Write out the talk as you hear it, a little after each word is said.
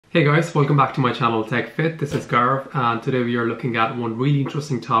Hey guys, welcome back to my channel TechFit. This is Garv, and today we are looking at one really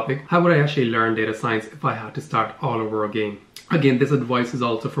interesting topic. How would I actually learn data science if I had to start all over again? Again, this advice is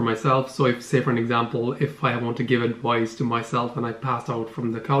also for myself. So if, say for an example, if I want to give advice to myself and I passed out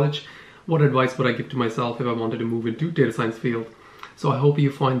from the college, what advice would I give to myself if I wanted to move into data science field? So I hope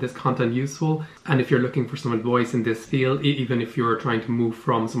you find this content useful, and if you're looking for some advice in this field, even if you're trying to move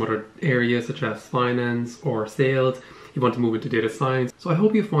from some other areas such as finance or sales, you want to move into data science. So I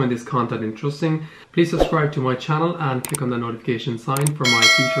hope you find this content interesting. Please subscribe to my channel and click on the notification sign for my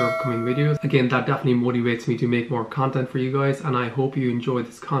future upcoming videos. Again, that definitely motivates me to make more content for you guys, and I hope you enjoy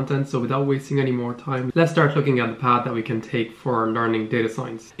this content. So without wasting any more time, let's start looking at the path that we can take for learning data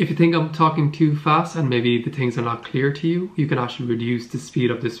science. If you think I'm talking too fast and maybe the things are not clear to you, you can actually reduce the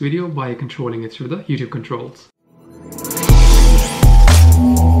speed of this video by controlling it through the YouTube controls.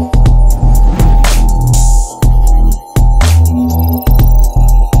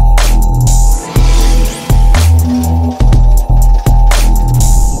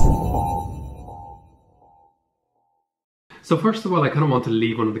 So first of all, I kind of want to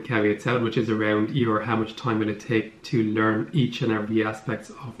leave one of the caveats out, which is around how much time will it take to learn each and every aspect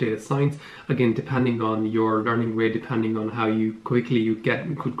of data science. Again, depending on your learning rate, depending on how quickly you get a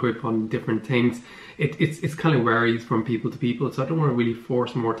good grip on different things, it's kind of varies from people to people. So I don't want to really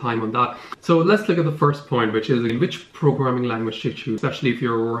force more time on that. So let's look at the first point, which is which programming language to choose, especially if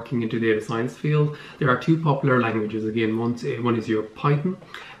you're working into data science field. There are two popular languages. Again, one is your Python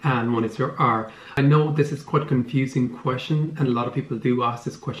and one is your R. I know this is quite a confusing question, and a lot of people do ask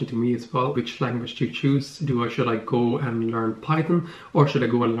this question to me as well. Which language to choose? Should I go and learn Python or should I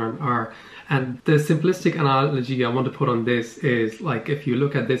go and learn R? And the simplistic analogy I want to put on this is like, if you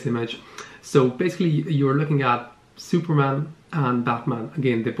look at this image, so basically you're looking at Superman and Batman.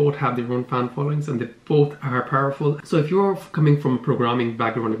 Again, they both have their own fan followings and they both are powerful. So if you're coming from a programming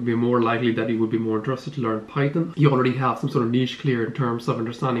background, it would be more likely that you would be more interested to learn Python. You already have some sort of niche clear in terms of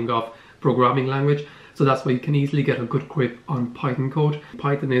understanding of programming language. So that's why you can easily get a good grip on Python code.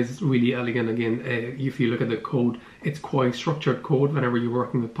 Python is really elegant. Again, if you look at the code, it's quite structured code whenever you're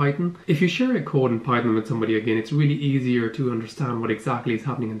working with Python. If you share a code in Python with somebody, again, it's really easier to understand what exactly is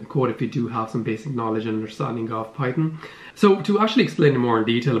happening in the code if you do have some basic knowledge and understanding of Python. So to actually explain more in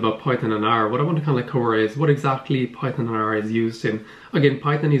detail about Python and R, what I want to kind of cover is what exactly Python and R is used in. Again,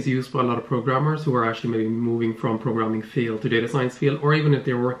 Python is used by a lot of programmers who are actually maybe moving from programming field to data science field, or even if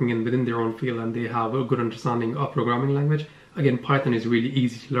they're working within their own field and they have a good understanding of programming language. Again, Python is really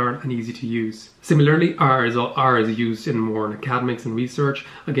easy to learn and easy to use. Similarly, R is used in more in academics and research.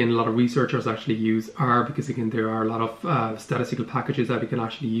 Again, a lot of researchers actually use R because, again, there are a lot of statistical packages that you can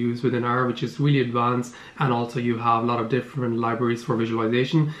actually use within R, which is really advanced. And also you have a lot of different libraries for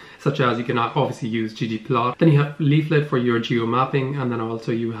visualization, such as you can obviously use ggplot. Then you have Leaflet for your geo mapping, and then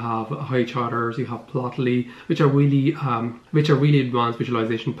also you have highcharters, you have Plotly, which are really advanced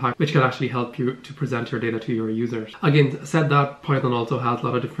visualization packs, which can actually help you to present your data to your users. Again, that Python also has a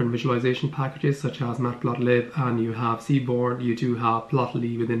lot of different visualization packages such as matplotlib, and you have Seaborn, you do have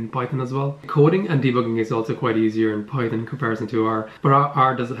Plotly within Python as well. Coding and debugging is also quite easier in Python in comparison to R, but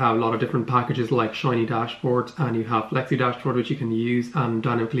R does have a lot of different packages like Shiny Dashboards, and you have Flexi Dashboard, which you can use and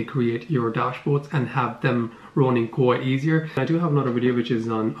dynamically create your dashboards and have them running quite easier. I do have another video which is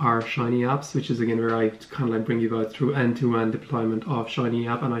on R Shiny apps, which is again where I kind of like bring you out through end-to-end deployment of Shiny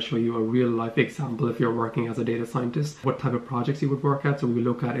app, and I show you a real life example if you're working as a data scientist, what type of projects you would work at. So we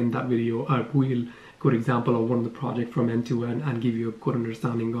look at in that video a real good example of one of the projects from end to end and give you a good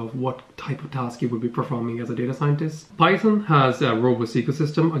understanding of what type of task you would be performing as a data scientist. Python has a robust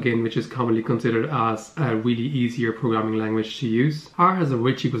ecosystem, again, which is commonly considered as a really easier programming language to use. R has a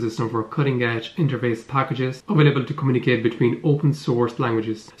rich ecosystem for cutting edge interface packages available to communicate between open source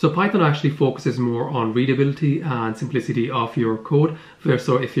languages. So Python actually focuses more on readability and simplicity of your code.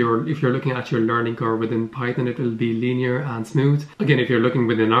 So if you're looking at your learning curve within Python, it will be linear and smooth. Again, if you're looking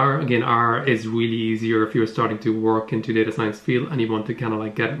within R, again, R is really easier if you're starting to work into data science field and you want to kind of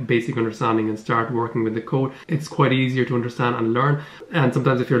like get basic understanding and start working with the code. It's quite easier to understand and learn. And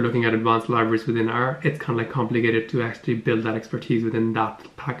sometimes if you're looking at advanced libraries within R, it's kind of like complicated to actually build that expertise within that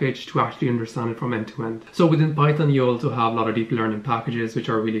package to actually understand it from end to end. So within Python, you also have a lot of deep learning packages which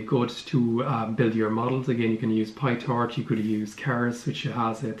are really good to build your models. Again, you can use PyTorch, you could use Keras, which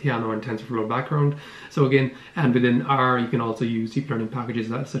has a Theano and TensorFlow background. So again, and within R, you can also use deep learning packages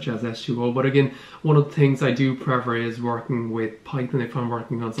such as S2O. But again, One of the things I do prefer is working with Python if I'm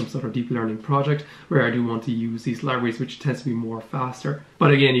working on some sort of deep learning project where I do want to use these libraries, which tends to be more faster.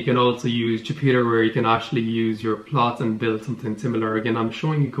 But again, you can also use Jupyter where you can actually use your plots and build something similar. Again, I'm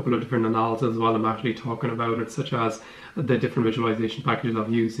showing you a couple of different analyses while I'm actually talking about it, such as the different visualization packages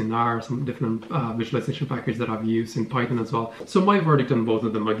I've used in R, some different visualization packages that I've used in Python as well. So my verdict on both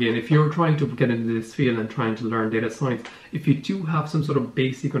of them, again, if you're trying to get into this field and trying to learn data science, if you do have some sort of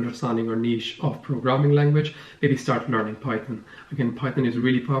basic understanding or niche of programming language, maybe start learning Python. Again, Python is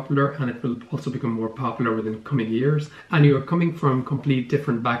really popular and it will also become more popular within coming years. And you're coming from complete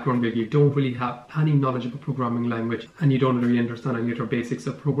different background where you don't really have any knowledge of a programming language and you don't really understand any other basics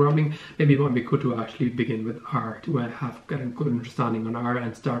of programming, maybe it might be good to actually begin with R to get a good understanding on R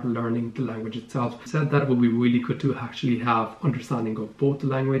and start learning the language itself. Said that, it would be really good to actually have understanding of both the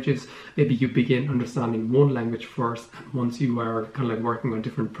languages. Maybe you begin understanding one language first, and once you are kind of like working on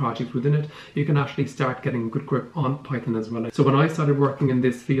different projects within it, you can actually start getting a good grip on Python as well. So when I started working in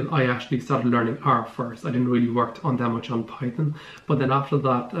this field, I actually started learning R first. I didn't really work on that much on Python, but then after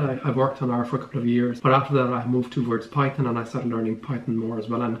that I worked on R for a couple of years, but after that I moved towards Python and I started learning Python more as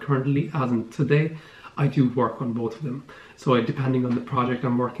well. And currently, as in today, I do work on both of them. So depending on the project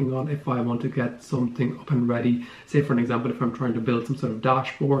I'm working on, if I want to get something up and ready, say for an example, if I'm trying to build some sort of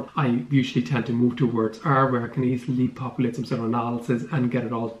dashboard, I usually tend to move towards R where I can easily populate some sort of analysis and get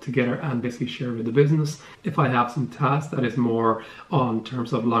it all together and basically share with the business. If I have some tasks that is more on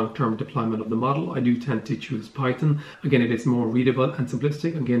terms of long-term deployment of the model, I do tend to choose Python. Again, it is more readable and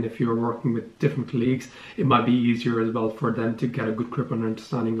simplistic. Again, if you're working with different colleagues, it might be easier as well for them to get a good grip and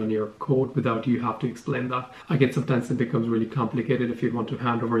understanding on your code without you have to explain that. Again, sometimes it becomes really complicated if you want to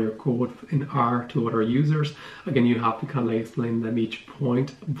hand over your code in R to other users. Again, you have to kind of explain them each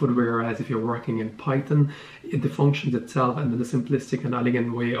point, but whereas if you're working in Python, the functions itself and the simplistic and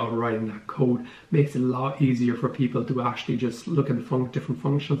elegant way of writing that code makes it a lot easier for people to actually just look at the different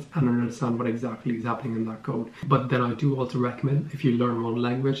functions and understand what exactly is happening in that code. But then I do also recommend, if you learn one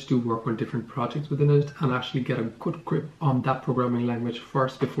language, to work on different projects within it and actually get a good grip on that programming language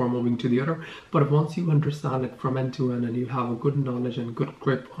first before moving to the other. But once you understand it from end to end and you have a good knowledge and good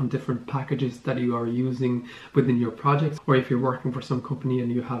grip on different packages that you are using within your projects, or if you're working for some company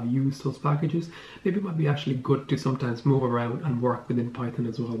and you have used those packages, maybe it might be actually good to sometimes move around and work within Python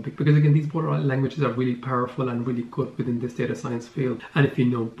as well, because again, these both languages are really powerful and really good within this data science field. And if you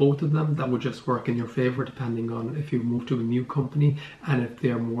know both of them, that would just work in your favor depending on if you move to a new company and if they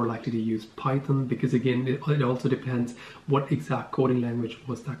are more likely to use Python, because again, it also depends what exact coding language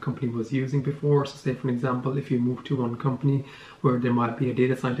was that company was using before. So say for an example, if you move to one company where there might be a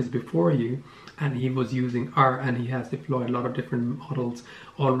data scientist before you and he was using R and he has deployed a lot of different models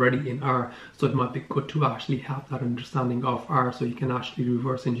already in R, so it might be good to actually have that understanding of R so you can actually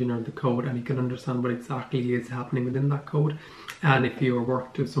reverse engineer the code and you can understand what exactly is happening within that code. And if you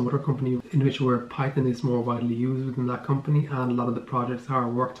work to some other company in which where Python is more widely used within that company and a lot of the projects are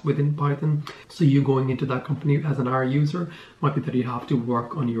worked within Python, so you going into that company as an R user might be that you have to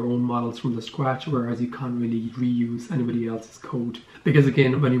work on your own models from the scratch, whereas you can't really reuse anybody else's code. Because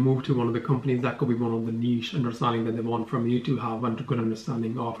again, when you move to one of the companies, that could be one of the niche understanding that they want from you, to have a good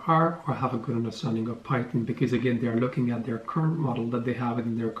understanding of R or have a good understanding of Python, because again, they're looking at their current model that they have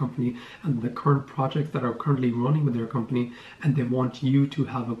within their company and the current projects that are currently running with their company, and they want you to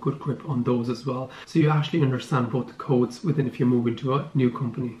have a good grip on those as well, so you actually understand both the codes within if you move into a new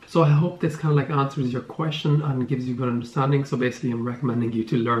company. So I hope this kind of like answers your question and gives you good understanding. So basically I'm recommending you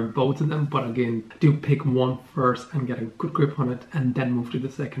to learn both of them, but again, do pick one first and get a good grip on it and then move to the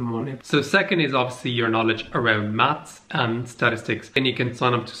second one. So second is obviously your knowledge around maths and statistics, and you can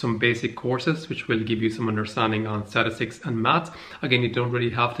sign up to some basic courses which will give you some understanding on statistics and maths. Again, you don't really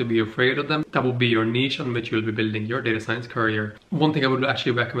have to be afraid of them. That will be your niche on which you'll be building your data science career. One thing I would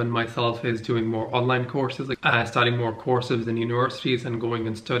actually recommend myself is doing more online courses, like studying more courses in universities and going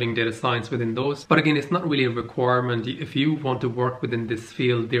and studying data science within those. But again, it's not really a requirement. If you want to work within this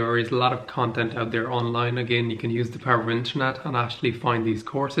field, there is a lot of content out there online. Again, you can use the power of internet and actually find these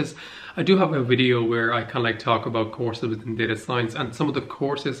courses. I do have a video where I kind of like talk about courses within data science, and some of the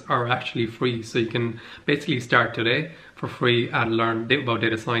courses are actually free, so you can basically start today for free and learn about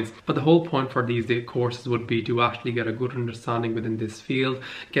data science. But the whole point for these courses would be to actually get a good understanding within this field,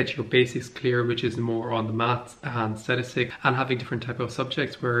 get your basics clear, which is more on the maths and statistics, and having different type of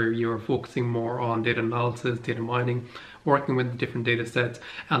subjects where you're focusing more on data analysis, data mining, working with different data sets,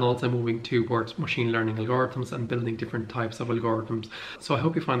 and also moving towards machine learning algorithms and building different types of algorithms. So I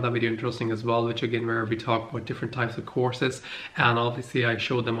hope you find that video interesting as well, which again where we talk about different types of courses, and obviously I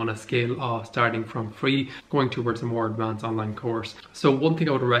show them on a scale of starting from free going towards a more advanced online course. So one thing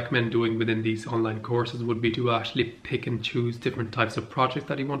I would recommend doing within these online courses would be to actually pick and choose different types of projects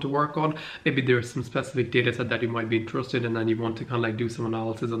that you want to work on. Maybe there's some specific data set that you might be interested in and you want to kind of like do some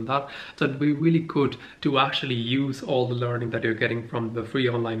analysis on that. So it'd be really good to actually use all the learning that you're getting from the free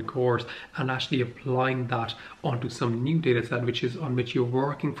online course and actually applying that onto some new data set on which you're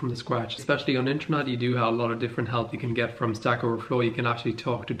working from the scratch. Especially on internet, you do have a lot of different help you can get from Stack Overflow. You can actually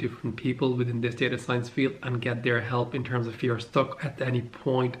talk to different people within this data science field and get their help in terms of if you're stuck at any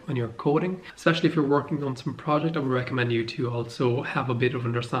point when you're coding. Especially if you're working on some project, I would recommend you to also have a bit of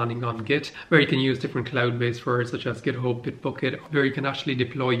understanding on Git, where you can use different cloud-based files such as GitHub, Bitbucket, where you can actually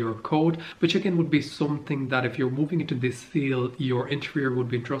deploy your code, which again would be something that if you're moving into this field, your interviewer would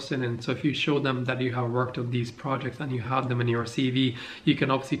be interested in. So if you show them that you have worked on these projects and you have them in your CV, you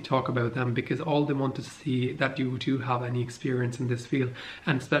can obviously talk about them, because all they want to see that you do have any experience in this field.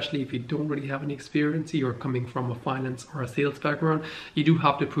 And especially if you don't really have any experience, you're coming from a finance or a sales background, you do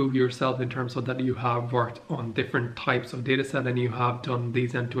have to prove yourself in terms of that you have worked on different types of data set and you have done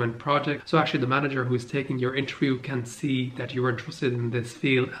these end-to-end projects. So actually the manager who's taking your interview can see that you're interested in this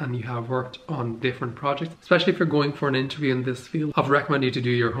field and you have worked on different projects. Especially if you're going for an interview in this field, I'd recommend you to do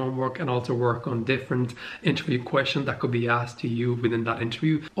your homework and also work on different interview questions that could be asked to you within that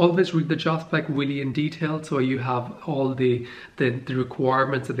interview. Always read the job spec really in detail, so you have all the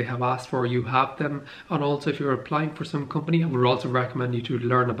requirements that they have asked for, you have them. And also if you're applying for some company, I would also recommend you to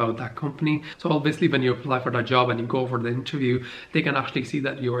learn about that company. So obviously when you apply for that job and you go for the interview, they can actually see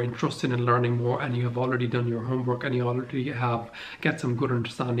that you're interested in learning more and you have already done your homework and you already get some good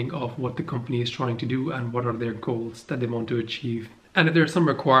understanding of what the company is trying to do and what are their goals that they want to achieve. And if there's some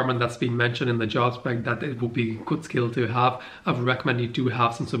requirement that's been mentioned in the job spec that it would be a good skill to have, I would recommend you to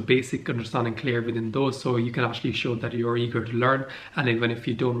have some basic understanding clear within those, so you can actually show that you're eager to learn. And even if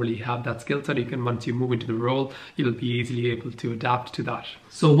you don't really have that skill set, you can, once you move into the role, you'll be easily able to adapt to that.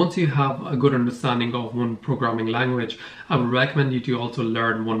 So once you have a good understanding of one programming language, I would recommend you to also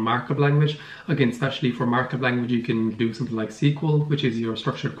learn one markup language. Again, especially for markup language, you can do something like SQL, which is your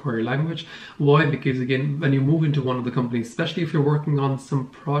structured query language. Why? Because again, when you move into one of the companies, especially if you're working on some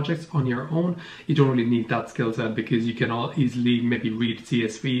projects on your own, you don't really need that skill set, because you can all easily maybe read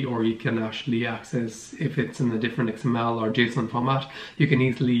CSV, or you can actually access, if it's in a different XML or JSON format, you can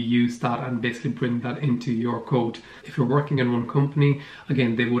easily use that and basically bring that into your code. If you're working in one company,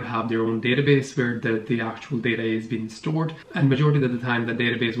 again, they would have their own database where the actual data is being stored, and majority of the time the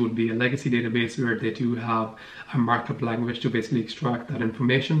database would be a legacy database where they do have a markup language to basically extract that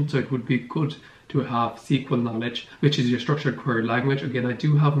information. So it would be good to have SQL knowledge, which is your structured query language. Again, I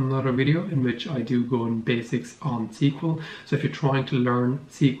do have another video in which I do go in basics on SQL. So if you're trying to learn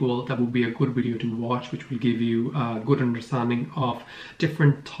SQL, that would be a good video to watch, which will give you a good understanding of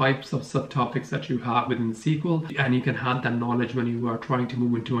different types of subtopics that you have within SQL. And you can have that knowledge when you are trying to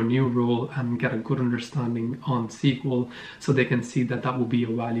move into a new role and get a good understanding on SQL, so they can see that that will be a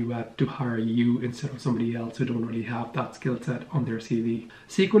value add to hire you instead of somebody else who don't really have that skill set on their CV.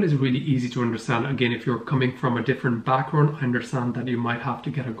 SQL is really easy to understand. Again, if you're coming from a different background, I understand that you might have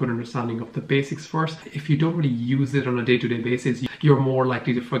to get a good understanding of the basics first. If you don't really use it on a day-to-day basis, you're more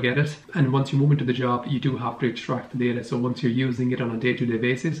likely to forget it. And once you move into the job, you do have to extract the data. So once you're using it on a day-to-day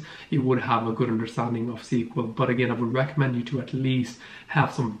basis, you would have a good understanding of SQL. But again, I would recommend you to at least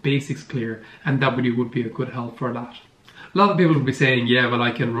have some basics clear, and that video would be a good help for that. A lot of people will be saying, yeah, well,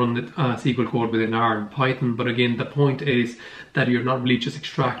 I can run the SQL code within R and Python, but again, the point is that you're not really just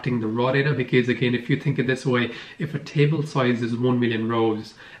extracting the raw data, because again, if you think it this way, if a table size is 1 million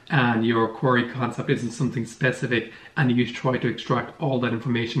rows and your query concept isn't something specific, and you try to extract all that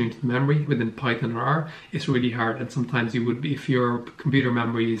information into the memory within Python or R, it's really hard. And sometimes you would be, if your computer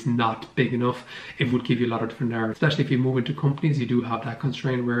memory is not big enough, it would give you a lot of different errors. Especially if you move into companies, you do have that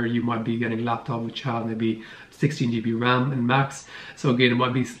constraint where you might be getting laptops which have maybe 16 GB RAM and max. So again, it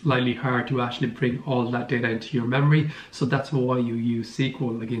might be slightly hard to actually bring all that data into your memory. So that's why you use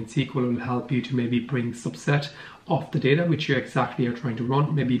SQL. Again, SQL will help you to maybe bring subset of the data which you exactly are trying to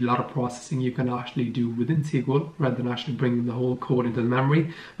run. Maybe a lot of processing you can actually do within SQL rather than actually bringing the whole code into the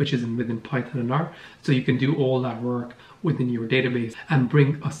memory, which is within Python and R. So you can do all that work within your database and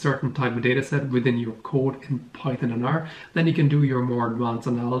bring a certain type of data set within your code in Python and R. Then you can do your more advanced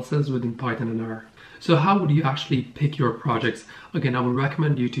analysis within Python and R. So how would you actually pick your projects? Again, I would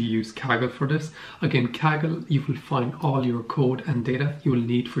recommend you to use Kaggle for this. Again, Kaggle, you will find all your code and data you will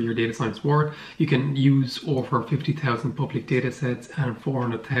need for your data science work. You can use over 50,000 public data sets and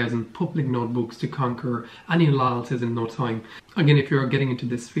 400,000 public notebooks to conquer any analysis in no time. Again, if you're getting into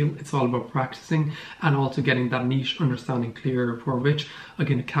this field, it's all about practicing and also getting that niche understanding clear, for which,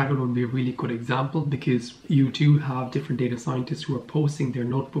 again, Kaggle would be a really good example, because you do have different data scientists who are posting their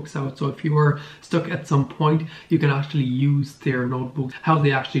notebooks out. So if you are stuck at some point, you can actually use their notebooks, how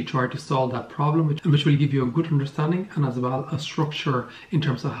they actually try to solve that problem, which will give you a good understanding and as well a structure in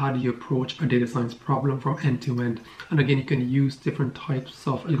terms of how do you approach a data science problem from end to end. And again, you can use different types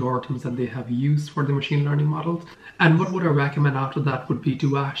of algorithms that they have used for the machine learning models. And what would I recommend after that would be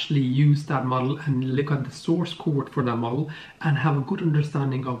to actually use that model and look at the source code for that model and have a good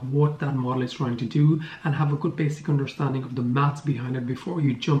understanding of what that model is trying to do and have a good basic understanding of the maths behind it before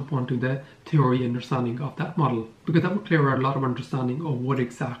you jump onto the theory understanding of that model, because that will clear out a lot of understanding of what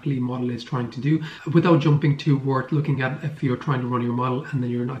exactly model is trying to do without jumping toward looking at if you're trying to run your model and then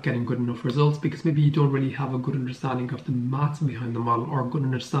you're not getting good enough results because maybe you don't really have a good understanding of the maths behind the model or a good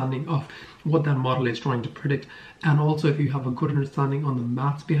understanding of what that model is trying to predict. And also, if you have a good understanding on the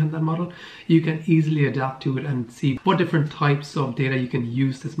maths behind that model, you can easily adapt to it and see what different types of data you can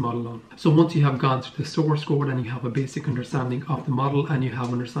use this model on. So once you have gone through the source code and you have a basic understanding of the model and you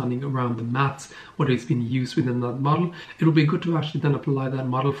have understanding around the maths, what is being used within that model, it'll be good to actually then apply that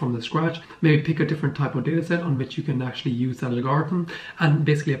model from the scratch. Maybe pick a different type of data set on which you can actually use that algorithm and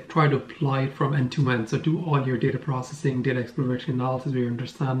basically try to apply it from end to end. So do all your data processing, data exploration analysis, where you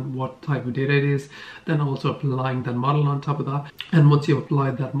understand what type of data it is, then also applying that model on top of that. And once you've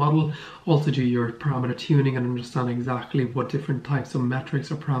applied that model, also do your parameter tuning and understand exactly what different types of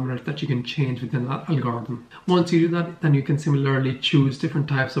metrics or parameters that you can change within that algorithm. Once you do that, then you can similarly choose different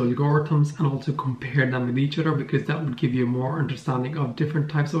types of algorithms and also compare them with each other, because that would give you more understanding of different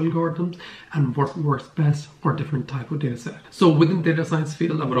types of algorithms and what works best for different type of data set. So within the data science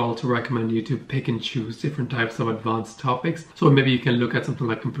field, I would also recommend you to pick and choose different types of advanced topics. So maybe you can look at something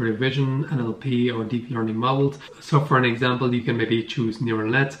like computer vision, NLP, or deep learning models. So for an example, you can maybe choose neural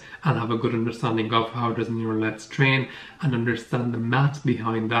nets and have a good understanding of how does neural nets train and understand the maths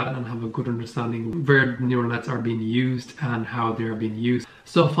behind that and have a good understanding where neural nets are being used and how they're being used.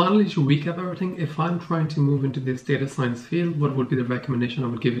 So finally, to recap everything, if I'm trying to move into this data science field, what would be the recommendation I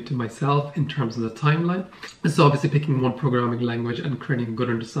would give it to myself in terms of the timeline? So obviously picking one programming language and creating a good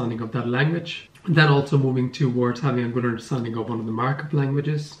understanding of that language. Then also moving towards having a good understanding of one of the markup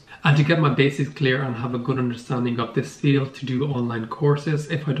languages. And to get my basics clear and have a good understanding of this field, to do online courses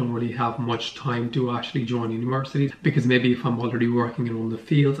if I don't really have much time to actually join universities, because maybe if I'm already working in one of the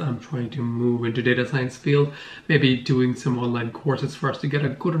fields and I'm trying to move into data science field, maybe doing some online courses first to get a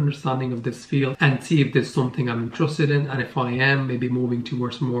good understanding of this field and see if there's something I'm interested in, and if I am, maybe moving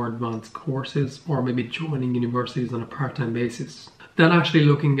towards more advanced courses or maybe joining universities on a part-time basis. Then actually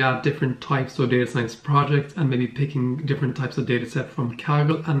looking at different types of data science projects and maybe picking different types of data set from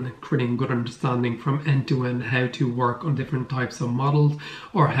Kaggle and creating good understanding from end to end how to work on different types of models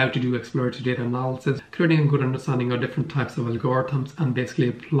or how to do exploratory data analysis, creating a good understanding of different types of algorithms and basically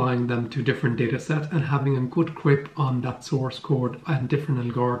applying them to different data sets and having a good grip on that source code and different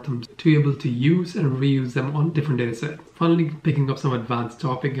algorithms to be able to use and reuse them on different data sets. Finally, picking up some advanced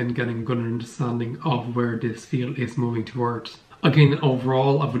topic and getting a good understanding of where this field is moving towards. Again,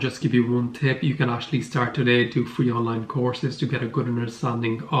 overall, I would just give you one tip. You can actually start today, do free online courses to get a good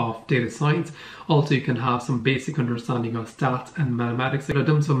understanding of data science. Also, you can have some basic understanding of stats and mathematics. If you've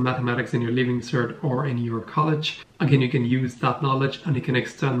done some mathematics in your Leaving Cert or in your college, again, you can use that knowledge and you can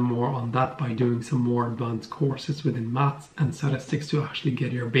extend more on that by doing some more advanced courses within maths and statistics to actually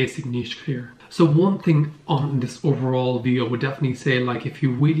get your basic niche clear. So one thing on this overall view, I would definitely say, like, if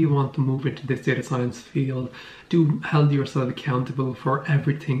you really want to move into this data science field, do hold yourself accountable for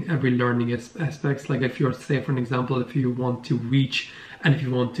everything, every learning aspects. Like if you're, say for an example, if you want to reach and if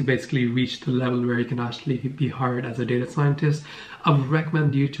you want to basically reach the level where you can actually be hired as a data scientist, I would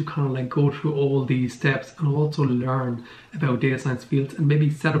recommend you to kind of like go through all these steps and also learn about data science fields and maybe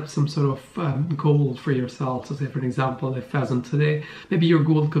set up some sort of goal for yourself. So say for an example, if as on today, maybe your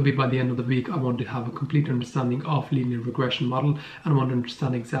goal could be by the end of the week, I want to have a complete understanding of linear regression model and I want to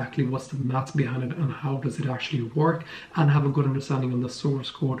understand exactly what's the maths behind it and how does it actually work, and have a good understanding on the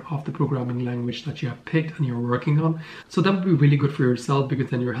source code of the programming language that you have picked and you're working on. So that would be really good for yourself, because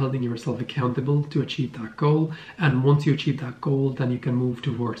then you're holding yourself accountable to achieve that goal. And once you achieve that goal, goal, then you can move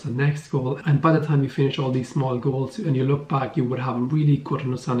towards the next goal. And by the time you finish all these small goals and you look back, you would have a really good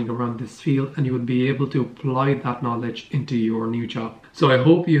understanding around this field, and you would be able to apply that knowledge into your new job. So I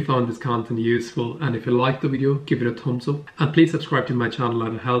hope you found this content useful, and if you liked the video, give it a thumbs up, and please subscribe to my channel.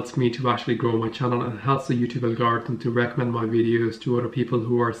 And it helps me to actually grow my channel, and it helps the YouTube algorithm to recommend my videos to other people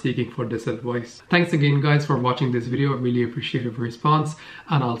who are seeking for this advice. Thanks again guys for watching this video. I really appreciate your response,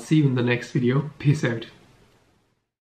 and I'll see you in the next video. Peace out.